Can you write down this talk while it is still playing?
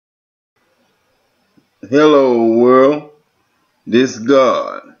Hello world, this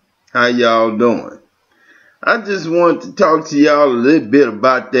God. How y'all doing? I just want to talk to y'all a little bit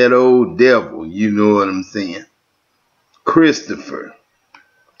about that old devil, you know what I'm saying? Christopher.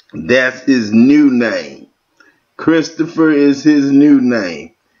 That's his new name. Christopher is his new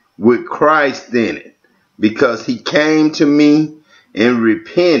name with Christ in it because he came to me and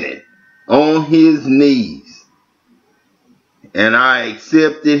repented on his knees and I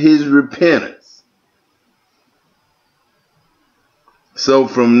accepted his repentance. So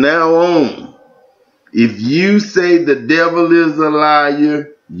from now on, if you say the devil is a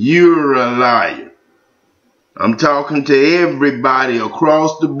liar, you're a liar. I'm talking to everybody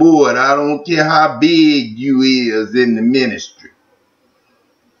across the board. I don't care how big you is in the ministry.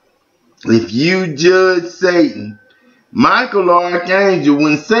 If you judge Satan, Michael Archangel,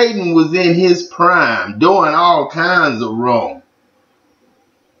 when Satan was in his prime, doing all kinds of wrong.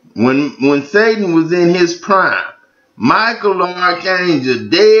 When Satan was in his prime, Michael Archangel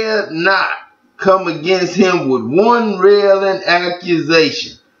dared not come against him with one railing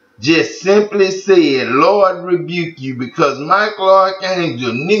accusation. Just simply said, Lord rebuke you, because Michael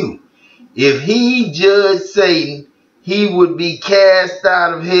Archangel knew if he judged Satan, he would be cast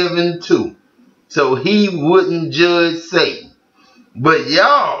out of heaven too. So he wouldn't judge Satan. But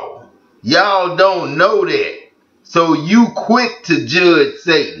y'all don't know that. So you quick to judge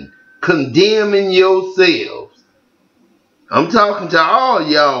Satan, condemning yourselves. I'm talking to all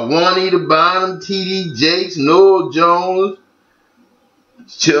y'all, Juanita Bynum, T.D. Jakes, Noel Jones,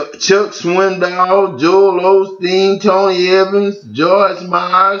 Chuck Swindoll, Joel Osteen, Tony Evans, George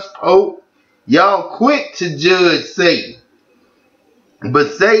Myers, Pope. Y'all quick to judge Satan.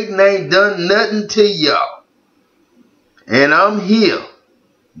 But Satan ain't done nothing to y'all. And I'm here,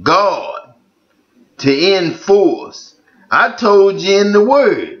 God, to enforce. I told you in the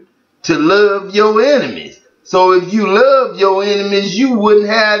word to love your enemies. So if you love your enemies, you wouldn't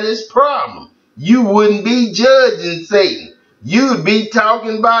have this problem. You wouldn't be judging Satan. You'd be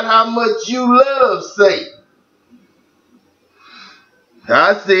talking about how much you love Satan.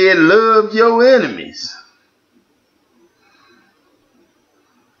 I said love your enemies.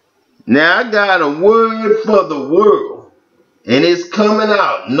 Now I got a word for the world, and it's coming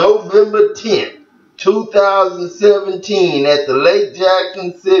out November 10th, 2017 at the Lake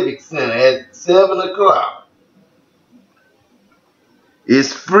Jackson Civic Center at 7 o'clock.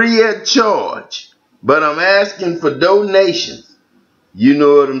 It's free at charge, but I'm asking for donations. You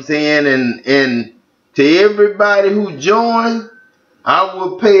know what I'm saying? And to everybody who joined, I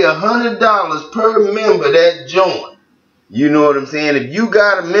will pay $100 per member that joined. You know what I'm saying? If you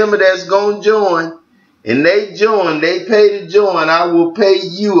got a member that's going to join, and they pay to join, I will pay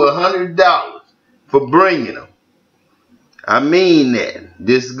you $100 for bringing them. I mean that.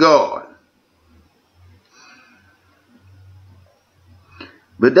 This God.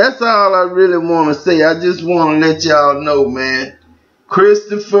 But that's all I really want to say. I just want to let y'all know, man,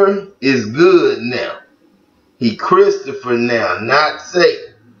 Christopher is good now. He Christopher now, not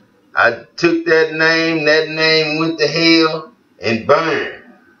Satan. I took that name went to hell and burned.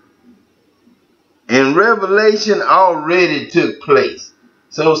 And revelation already took place.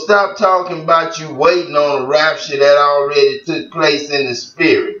 So stop talking about you waiting on a rapture that already took place in the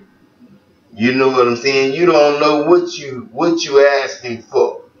spirit. You know what I'm saying? You don't know what you asking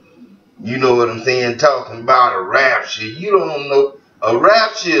for. You know what I'm saying? Talking about a rapture. You don't know. A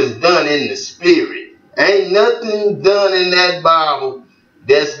rapture is done in the spirit. Ain't nothing done in that Bible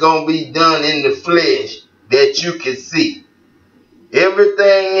that's going to be done in the flesh that you can see.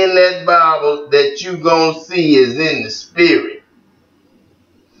 Everything in that Bible that you going to see is in the spirit,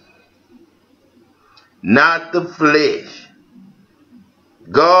 not the flesh.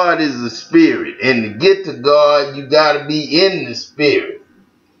 God is a spirit, and to get to God, you got to be in the spirit,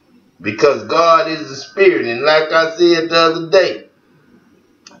 because God is a spirit. And like I said the other day,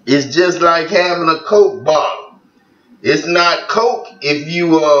 it's just like having a Coke bottle. It's not Coke if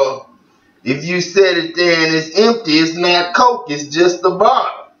you set it there and it's empty. It's not Coke. It's just a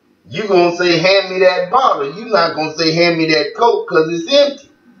bottle. You're going to say, hand me that bottle. You're not going to say, hand me that Coke, because it's empty.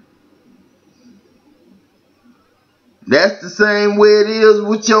 That's the same way it is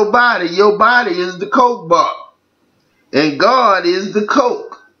with your body. Your body is the Coke bottle. And God is the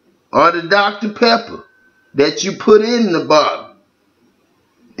Coke or the Dr. Pepper that you put in the bottle.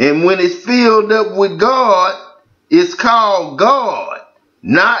 And when it's filled up with God, it's called God,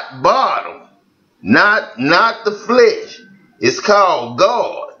 not bottle, not the flesh. It's called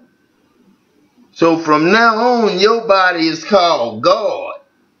God. So from now on, your body is called God,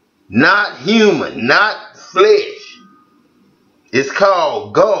 not human, not flesh. It's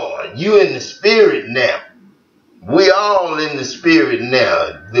called God. You in the spirit now. We all in the spirit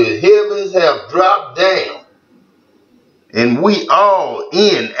now. The heavens have dropped down. And we all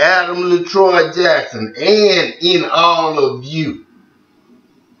in Adam LaTroy Jackson and in all of you.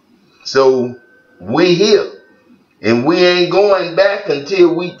 So we here. And we ain't going back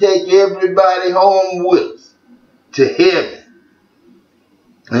until we take everybody home with us to heaven.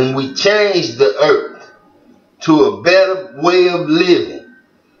 And we change the earth to a better way of living,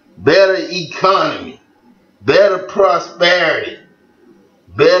 better economy, better prosperity,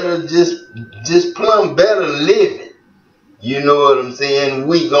 better just plumb better living. You know what I'm saying?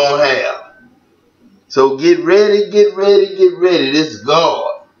 We gonna have. So get ready, get ready, get ready. This is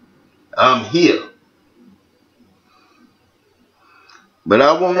God. I'm here. But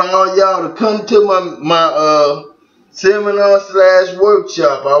I want all y'all to come to my seminar /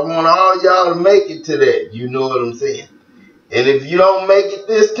 workshop. I want all y'all to make it to that. You know what I'm saying? And if you don't make it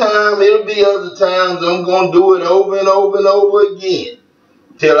this time, it'll be other times. I'm going to do it over and over and over again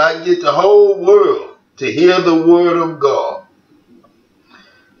till I get the whole world to hear the word of God.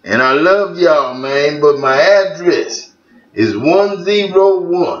 And I love y'all, man, but my address is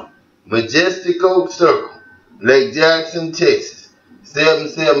 101 Majestic Oak Circle, Lake Jackson, Texas.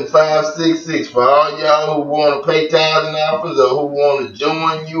 77566 for all y'all who want to pay tithes and offers or who want to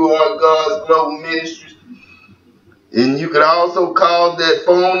join You Are God's Global Ministries. And you can also call that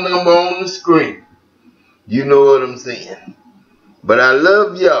phone number on the screen. You know what I'm saying. But I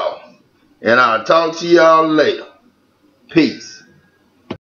love y'all. And I'll talk to y'all later. Peace.